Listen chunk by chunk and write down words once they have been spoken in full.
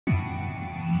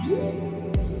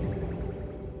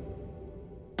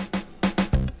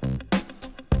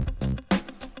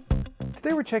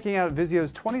Today we're checking out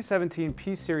Vizio's 2017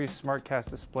 P-Series SmartCast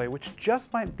display, which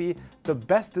just might be the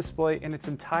best display in its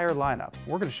entire lineup.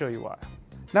 We're going to show you why.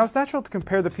 Now, it's natural to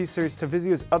compare the P-Series to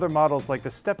Vizio's other models like the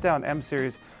step-down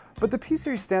M-Series, but the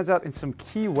P-Series stands out in some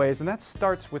key ways, and that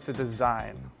starts with the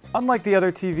design. Unlike the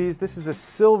other TVs, this is a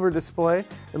silver display.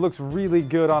 It looks really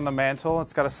good on the mantle.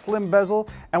 It's got a slim bezel,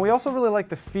 and we also really like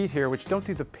the feet here, which don't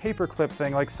do the paperclip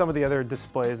thing like some of the other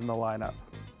displays in the lineup.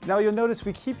 Now you'll notice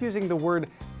we keep using the word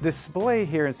display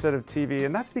here instead of TV,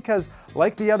 and that's because,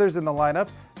 like the others in the lineup,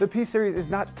 the P-Series is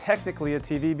not technically a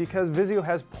TV because Vizio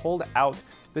has pulled out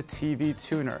the TV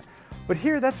tuner. But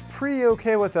here that's pretty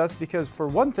okay with us because, for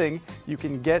one thing, you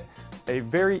can get a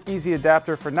very easy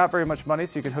adapter for not very much money,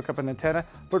 so you can hook up an antenna.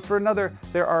 But for another,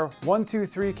 there are 5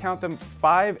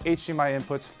 HDMI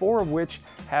inputs, 4 of which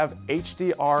have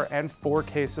HDR and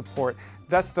 4K support.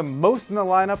 That's the most in the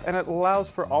lineup, and it allows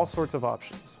for all sorts of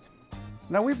options.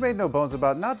 Now, we've made no bones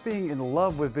about not being in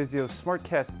love with Vizio's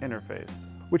SmartCast interface,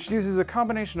 which uses a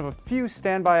combination of a few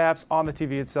standby apps on the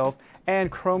TV itself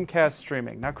and Chromecast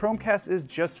streaming. Now, Chromecast is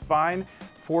just fine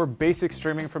for basic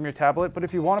streaming from your tablet, but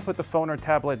if you want to put the phone or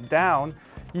tablet down,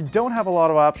 you don't have a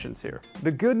lot of options here.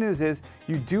 The good news is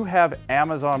you do have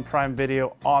Amazon Prime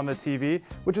Video on the TV,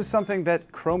 which is something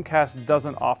that Chromecast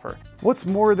doesn't offer. What's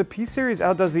more, the P-Series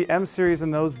outdoes the M-Series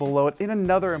and those below it in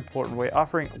another important way,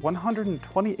 offering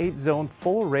 128-zone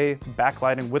full array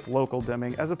backlighting with local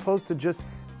dimming, as opposed to just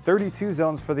 32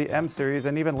 zones for the M-Series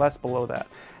and even less below that.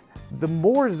 The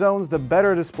more zones, the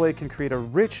better a display can create a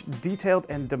rich, detailed,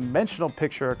 and dimensional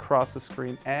picture across the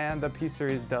screen, and the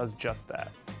P-Series does just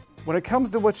that. When it comes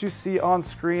to what you see on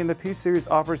screen, the P-Series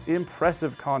offers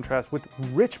impressive contrast with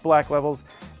rich black levels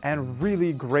and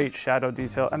really great shadow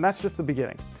detail, and that's just the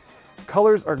beginning.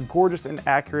 Colors are gorgeous and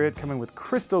accurate, coming with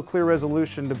crystal clear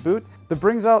resolution to boot that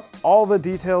brings out all the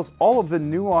details, all of the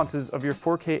nuances of your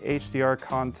 4K HDR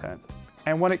content.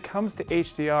 And when it comes to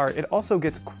HDR, it also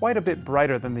gets quite a bit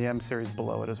brighter than the M-Series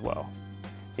below it as well.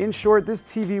 In short, this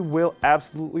TV will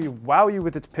absolutely wow you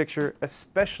with its picture,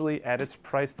 especially at its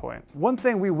price point. One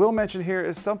thing we will mention here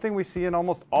is something we see in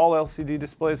almost all LCD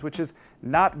displays, which is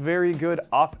not very good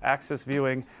off-axis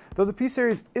viewing, though the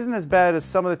P-Series isn't as bad as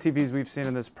some of the TVs we've seen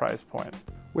in this price point.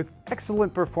 With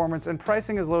excellent performance and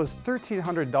pricing as low as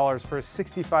 $1,300 for a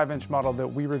 65-inch model that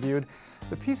we reviewed,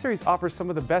 the P-Series offers some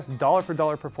of the best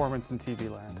dollar-for-dollar performance in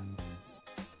TV land.